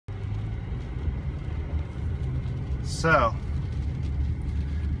So,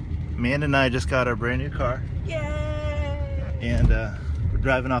 Amanda and I just got our brand new car. Yay! And we're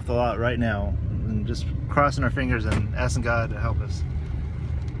driving off the lot right now and just crossing our fingers and asking God to help us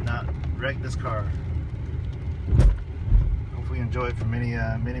not wreck this car. Hopefully enjoy it for many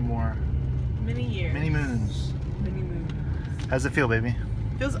years. Many moons. Many moons. How's it feel, baby?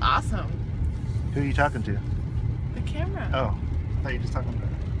 Feels awesome. Who are you talking to? The camera. Oh, I thought you were just talking about it.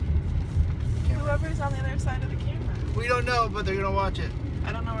 Whoever's on the other side of the camera. We don't know, but they're gonna watch it.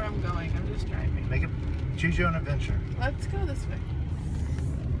 I don't know where I'm going. I'm just driving. Make it. Choose your own adventure. Let's go this way.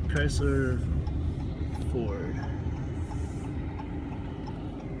 Chrysler Ford.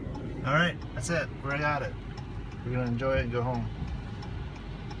 All right, that's it. We got it. We're gonna enjoy it and go home.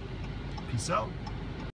 Peace out.